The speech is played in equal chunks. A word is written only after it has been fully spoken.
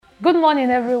Good morning,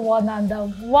 everyone, and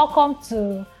welcome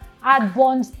to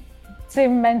Adbond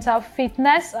Team Mental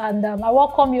Fitness. And I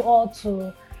welcome you all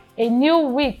to a new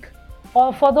week.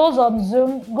 Or for those on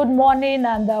Zoom, good morning,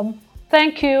 and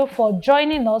thank you for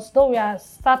joining us. Though we are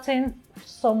starting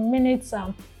some minutes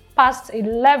past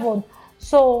 11,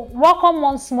 so welcome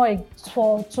once more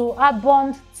to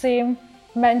Adbond Team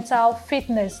Mental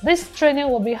Fitness. This training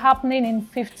will be happening in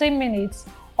 15 minutes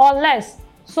or less.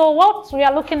 So what we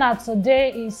are looking at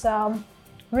today is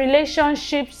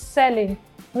relationship selling.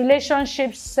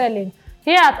 Relationship selling.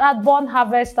 Here at Adbond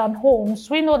Harvest and Homes,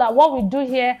 we know that what we do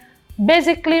here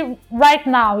basically right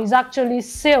now is actually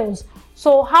sales.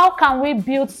 So how can we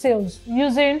build sales?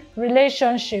 Using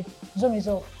relationship. Zoom is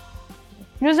off.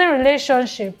 Using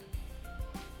relationship.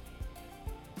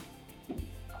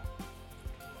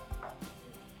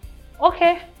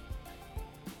 Okay.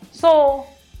 So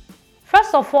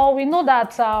first of all, we know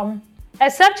that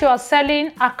except you are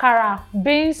selling akara,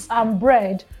 beans, and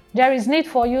bread, there is need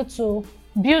for you to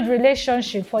build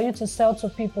relationship for you to sell to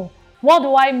people. What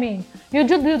do I mean? You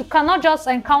cannot just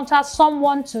encounter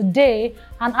someone today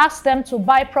and ask them to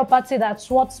buy property that's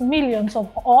worth millions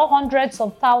or hundreds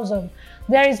of thousands.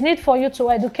 There is need for you to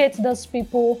educate those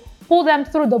people, pull them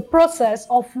through the process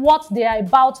of what they are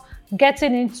about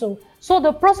getting into. So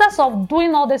the process of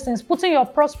doing all these things, putting your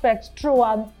prospects through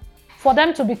and for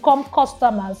them to become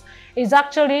customers is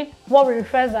actually what we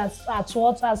refer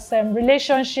as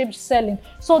relationship selling.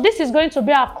 So this is going to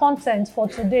be our content for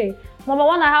today. Number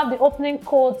one, I have the opening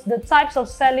quotes, the types of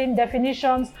selling,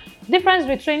 definitions, difference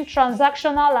between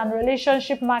transactional and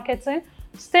relationship marketing,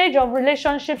 stage of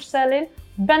relationship selling,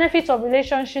 benefits of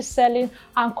relationship selling,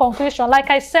 and conclusion. Like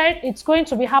I said, it's going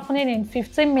to be happening in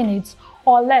 15 minutes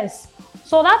or less.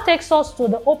 So that takes us to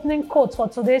the opening quote for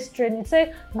today's training. It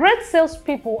says, great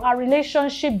salespeople are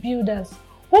relationship builders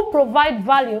who provide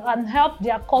value and help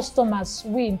their customers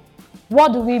win.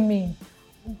 What do we mean?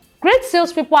 Great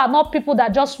salespeople are not people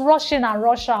that just rush in and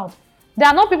rush out. They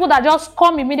are not people that just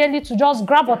come immediately to just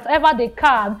grab whatever they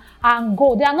can and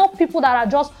go. They are not people that are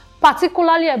just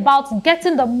particularly about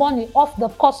getting the money off the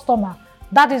customer.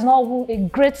 That is not who a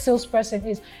great salesperson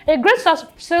is. A great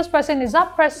salesperson is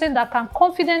that person that can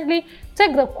confidently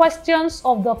take the questions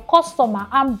of the customer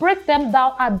and break them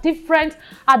down at different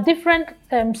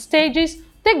stages,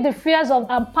 take the fears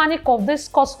and panic of this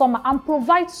customer and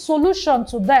provide solution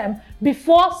to them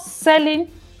before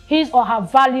selling his or her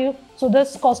value to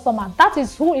this customer. That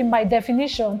is who, in my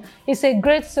definition, is a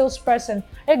great salesperson.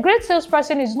 A great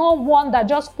salesperson is not one that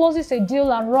just closes a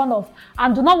deal and run off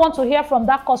and do not want to hear from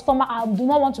that customer and do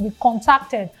not want to be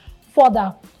contacted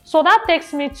further. So that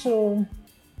takes me to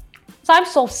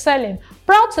types of selling.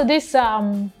 Prior to this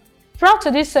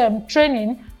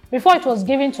training, before it was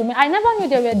given to me, I never knew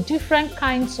there were different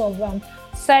kinds of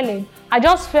selling. I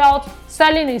just felt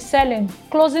selling is selling,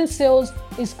 closing sales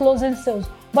is closing sales.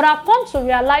 But I've come to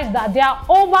realize that there are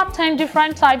over 10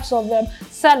 different types of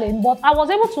selling, but I was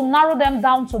able to narrow them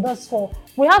down to this four.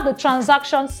 We have the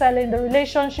transaction selling, the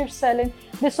relationship selling,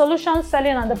 the solution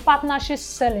selling, and the partnership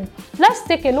selling. Let's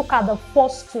take a look at the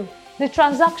first two. The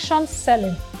transaction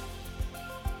selling.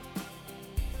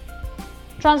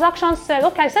 Transaction selling.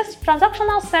 Okay, I said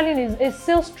transactional selling is a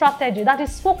sales strategy that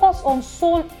is focused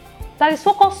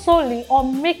solely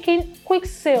on making quick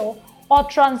sale or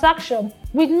transaction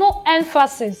with no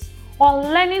emphasis on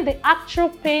learning the actual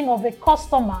pain of a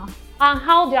customer and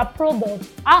how your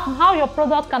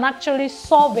product can actually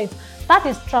solve it. That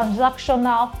is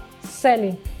transactional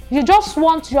selling. You're just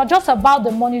about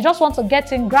the money. You just want to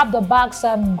get in, grab the bags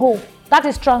and go. That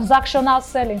is transactional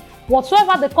selling.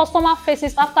 Whatsoever the customer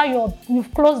faces after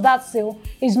you've closed that sale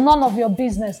is none of your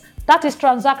business. That is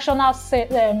transactional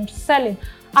selling.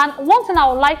 And one thing I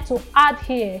would like to add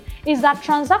here is that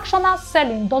transactional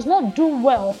selling does not do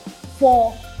well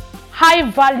for high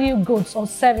value goods or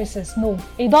services. No,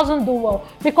 it doesn't do well,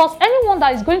 because anyone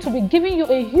that is going to be giving you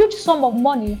a huge sum of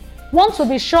money wants to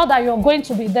be sure that you're going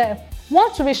to be there,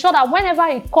 wants to be sure that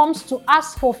whenever he comes to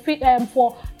ask for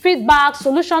feedback,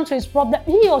 solution to his problem,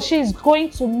 he or she is going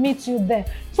to meet you there.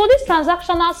 So this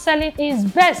transactional selling is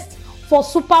best for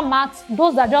supermarkets,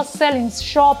 those that just sell in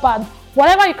shop and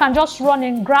whatever you can just run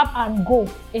in, grab and go.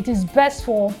 It is best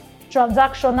for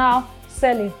transactional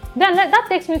selling. Then that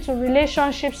takes me to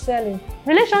relationship selling.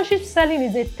 Relationship selling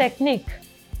is a technique.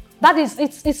 That is,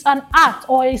 it's an art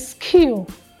or a skill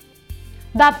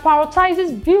that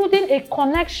prioritizes building a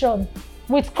connection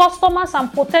with customers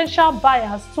and potential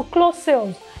buyers to close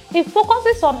sales. It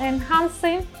focuses on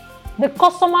enhancing the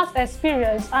customer's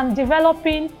experience and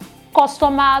developing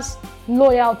customers'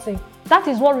 loyalty. That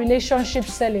is what relationship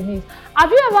selling is. Have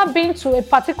you ever been to a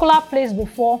particular place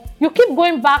before? You keep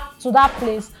going back to that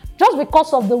place just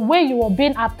because of the way you were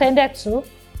being attended to?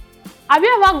 Have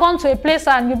you ever gone to a place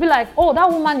and you'll be like, oh, that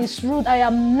woman is rude, I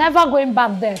am never going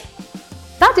back there?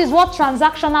 That is what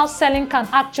transactional selling can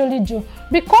actually do.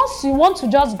 Because you want to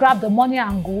just grab the money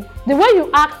and go, the way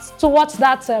you act towards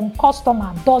that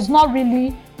customer doesn't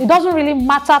really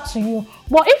matter to you.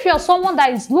 But if you're someone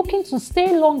that is looking to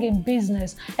stay long in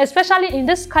business, especially in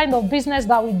this kind of business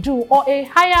that we do, or a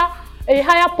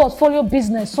higher portfolio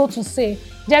business, so to say,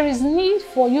 there is need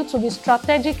for you to be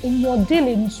strategic in your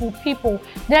dealings with people.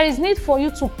 There is need for you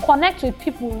to connect with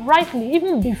people rightly,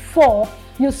 even before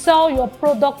you sell your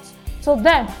product to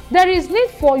them. There is need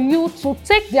for you to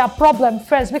take their problem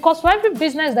first, because for every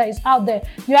business that is out there,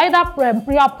 you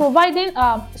are providing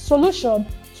a solution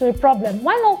to a problem.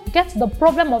 Why not get the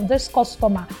problem of this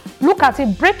customer, look at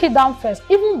it, break it down first,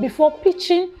 even before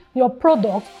pitching your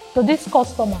product to this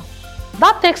customer?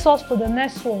 That takes us to the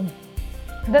next one.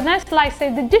 The next slide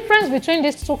says the difference between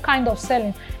these two kinds of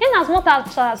selling. In as much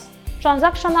as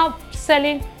transactional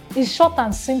selling is short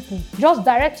and simple, just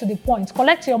direct to the point,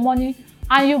 collect your money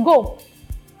and you go.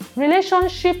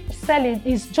 Relationship selling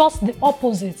is just the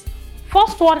opposite.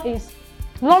 First one is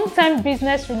long-term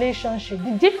business relationship.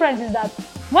 The difference is that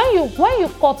when you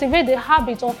cultivate the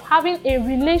habit of having a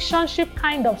relationship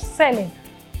kind of selling,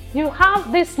 you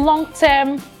have this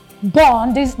long-term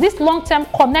bond, this long-term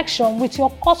connection with your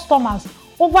customers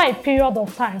over a period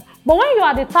of time. But when you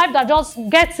are the type that just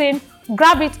gets in,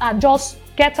 grab it and just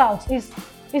get out,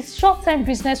 it's short-term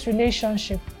business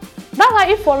relationship. That's why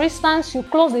if, for instance, you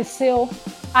close a sale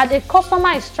and a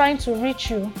customer is trying to reach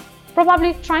you,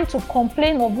 probably trying to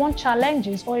complain of one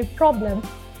challenges or a problem,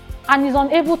 and is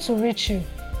unable to reach you,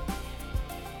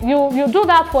 you do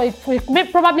that for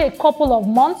probably a couple of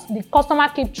months. The customer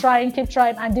keep trying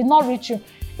and did not reach you.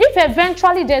 If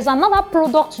eventually there's another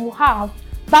product you have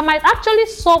that might actually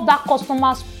solve that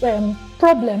customer's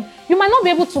problem, you might not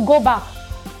be able to go back.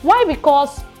 Why?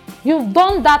 Because you've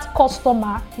done that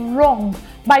customer wrong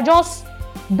by just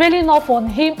bailing off on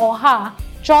him or her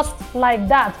just like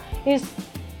that. It's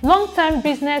long-term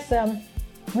business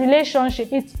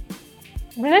relationship.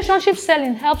 Relationship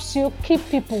selling helps you keep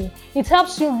people. It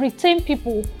helps you retain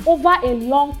people over a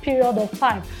long period of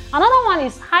time. Another one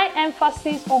is high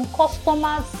emphasis on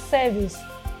customer service.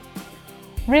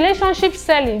 Relationship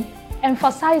selling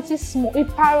emphasizes more. It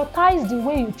prioritizes the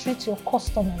way you treat your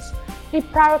customers. It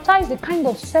prioritizes the kind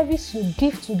of service you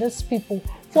give to these people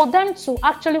for them to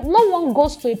actually, no one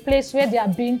goes to a place where they are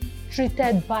being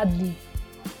treated badly.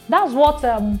 That's what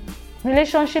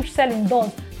relationship selling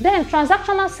does. Then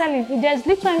transactional selling, there's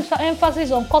little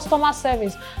emphasis on customer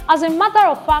service. As a matter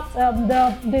of fact,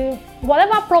 the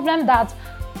whatever problem that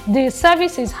the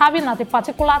service is having at a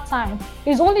particular time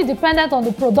is only dependent on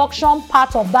the production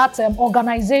part of that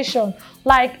organization.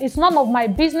 Like, it's none of my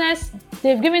business.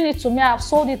 They've given it to me, I've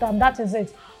sold it, and that is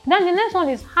it. Then the next one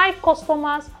is high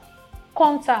customers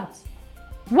contact.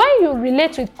 When you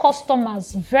relate with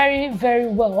customers very, very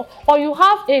well, or you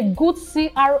have a good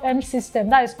CRM system,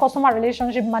 that is customer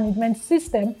relationship management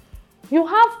system, you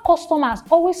have customers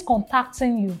always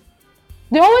contacting you.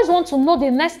 They always want to know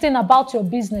the next thing about your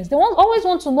business. They always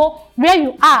want to know where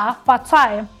you are per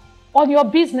time on your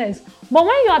business. But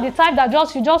when you are the type that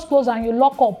you just close and you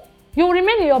lock up, you will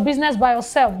remain in your business by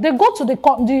yourself. They go to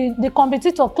the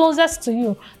competitor closest to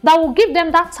you that will give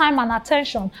them that time and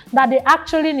attention that they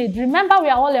actually need. Remember, we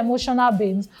are all emotional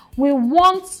beings. We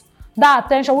want that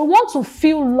attention. We want to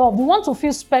feel loved. We want to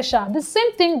feel special. The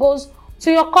same thing goes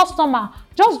to your customer.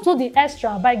 Just do the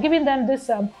extra by giving them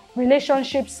this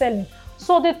relationship selling.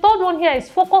 So the third one here is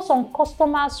focus on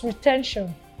customers'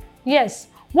 retention. Yes.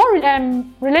 What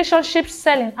relationship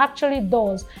selling actually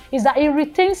does is that it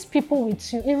retains people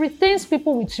with you. It retains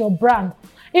people with your brand.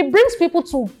 It makes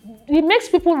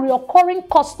people recurring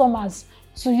customers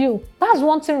to you. That's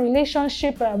one thing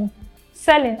relationship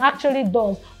selling actually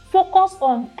does. Focus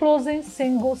on closing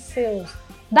single sales.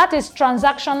 That is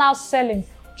transactional selling.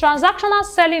 Transactional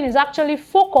selling is actually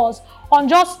focused on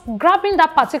just grabbing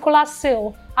that particular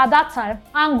sale at that time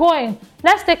and going.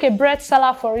 Let's take a bread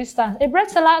seller, for instance. A bread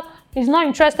seller is not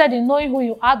interested in knowing who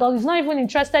you are, or is not even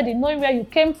interested in knowing where you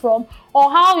came from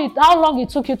or how long it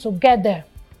took you to get there.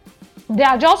 They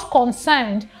are just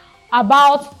concerned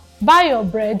about buy your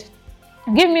bread,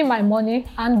 give me my money,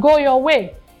 and go your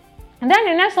way. And then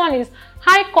the next one is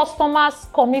high customers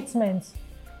commitment.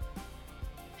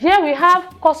 Here we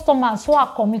have customers who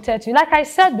are committed to you. Like I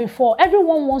said before,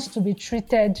 everyone wants to be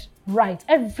treated right.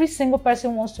 Every single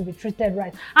person wants to be treated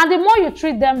right. And the more you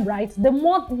treat them right, the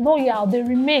more loyal they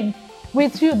remain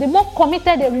with you, the more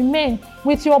committed they remain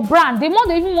with your brand, the more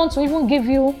they even want to even give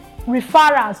you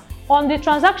referrals. On the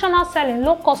transactional selling,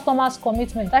 low customers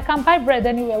commitment. I can buy bread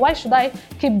anywhere. Why should I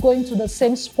keep going to the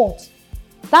same spot?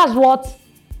 That's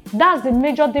the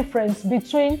major difference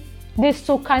between these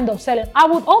two kinds of selling. I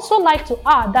would also like to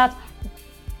add that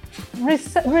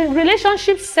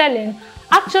relationship selling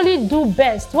actually do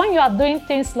best when you are doing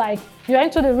things like you're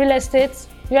into real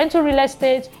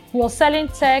estate, you're selling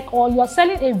tech, or you're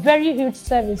selling a very huge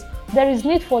service. There is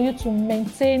need for you to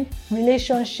maintain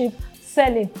relationship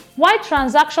selling. Why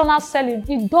transactional selling?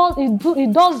 It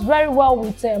does very well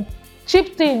with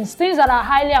cheap things that are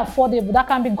highly affordable, that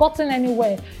can be gotten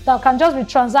anywhere, that can just be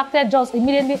transacted just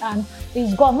immediately and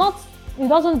it's gone. It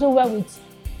doesn't do well with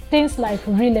things like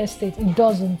real estate. It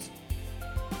doesn't.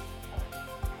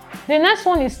 The next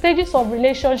one is stages of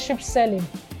relationship selling.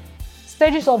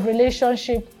 Stages of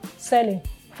relationship selling.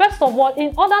 First of all,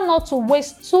 in order not to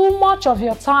waste too much of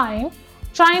your time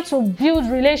trying to build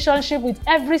relationship with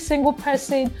every single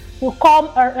person you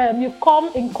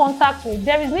come in contact with,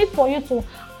 there is need for you to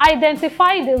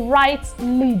identify the right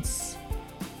leads.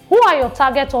 Who are your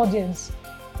target audience?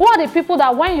 Who are the people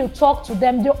that when you talk to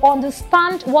them, they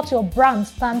understand what your brand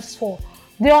stands for?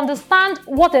 They understand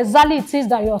what exactly it is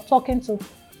that you're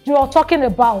talking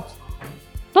about.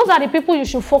 Those are the people you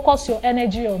should focus your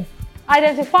energy on.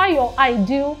 Identify your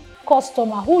ideal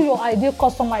customer, who your ideal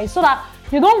customer is, so that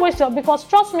you don't waste because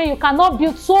trust me, you cannot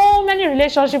build so many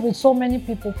relationships with so many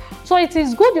people. So it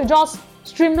is good you just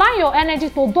streamline your energy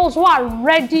to those who are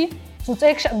ready to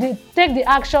take the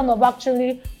action of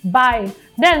actually buying.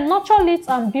 Then nurture leads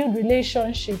and build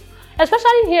relationship.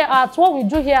 Especially here at what we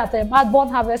do here at Adborn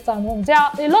Harvest and Home, there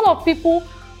are a lot of people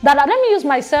that are, let me use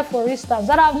myself for instance,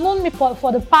 that have known me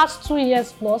for the past 2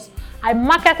 years plus. I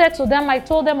marketed to them, I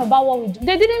told them about what we do.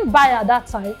 They didn't buy at that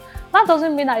time. That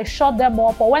doesn't mean I shut them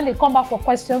up, or when they come back for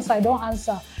questions, I don't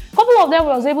answer. A couple of them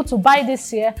was able to buy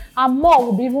this year, and more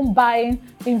will be even buying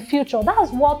in future.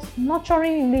 That's what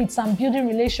nurturing leads and building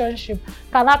relationship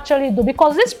can actually do,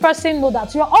 because this person know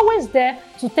that you're always there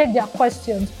to take their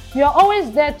questions. You're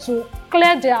always there to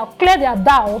clear their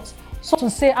doubts, so to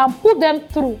say, and put them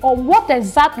through on what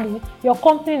exactly your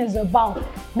company is about.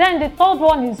 Then the third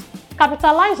one is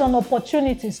capitalize on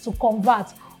opportunities to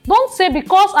convert. Don't say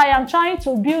because I am trying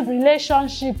to build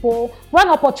relationship, or when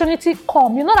opportunity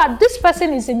come, you know that this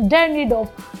person is in their need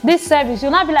of this service,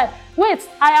 you'll not be like, wait,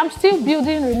 I am still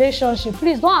building relationship.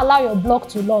 Please don't allow your block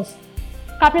to lose.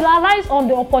 Capitalize on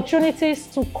the opportunities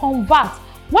to convert.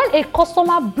 When a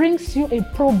customer brings you a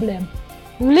problem,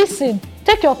 listen,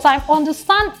 take your time,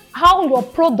 understand how your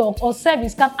product or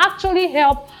service can actually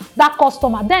help that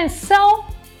customer. Then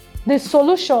sell the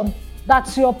solution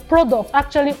that your product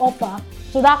actually offers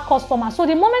to that customer. So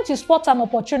the moment you spot an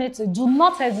opportunity, do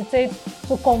not hesitate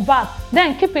to convert.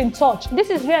 Then keep in touch. This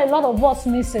is where a lot of us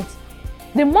miss it.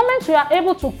 The moment we are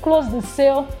able to close the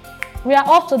sale, we are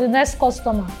off to the next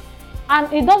customer.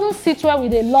 And it doesn't sit well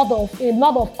with a lot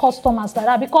of customers like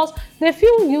that, because they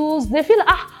feel used. They feel,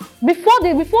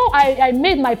 before I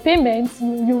made my payment,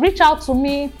 you reach out to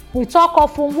me, we talk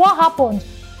often. What happened?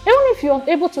 Even if you're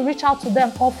able to reach out to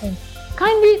them often,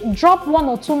 kindly drop 1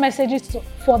 or 2 messages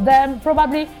for them,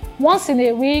 probably once in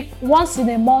a week, once in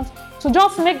a month, to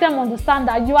just make them understand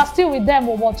that you are still with them,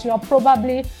 but you are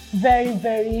probably very,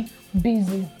 very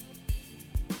busy.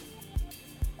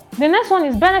 The next one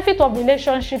is benefit of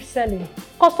relationship selling.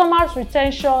 Customers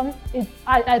retention.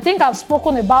 I think I've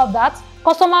spoken about that.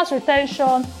 Customers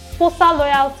retention, postal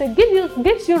loyalty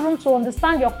gives you room to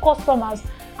understand your customers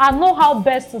and know how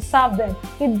best to serve them.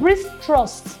 It brings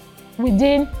trust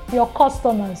within your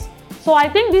customers. So I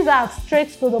think these are straight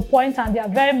to the point and they are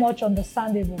very much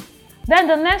understandable. Then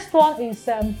the next one is,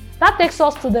 that takes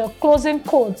us to the closing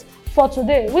quote for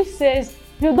today, which says,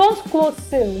 you don't close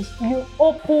sales, you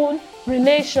open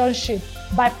relationship,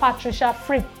 by Patricia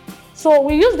Fripp. So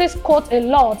we use this quote a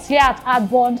lot here at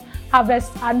Adborn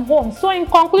Harvest and Home. So in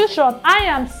conclusion, I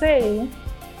am saying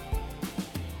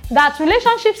that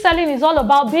relationship selling is all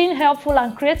about being helpful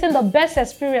and creating the best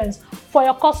experience for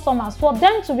your customers, for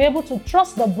them to be able to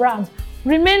trust the brand,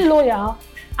 remain loyal,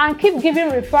 and keep giving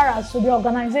referrals to the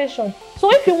organization.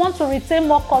 So if you want to retain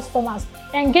more customers,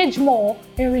 engage more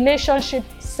in relationship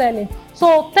selling.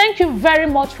 So thank you very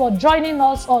much for joining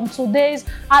us on today's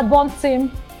Adborn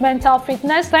Team Mental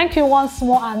Fitness. Thank you once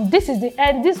more, and this is the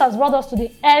end. This has brought us to the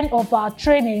end of our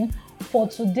training for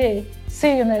today.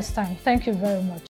 See you next time. Thank you very much.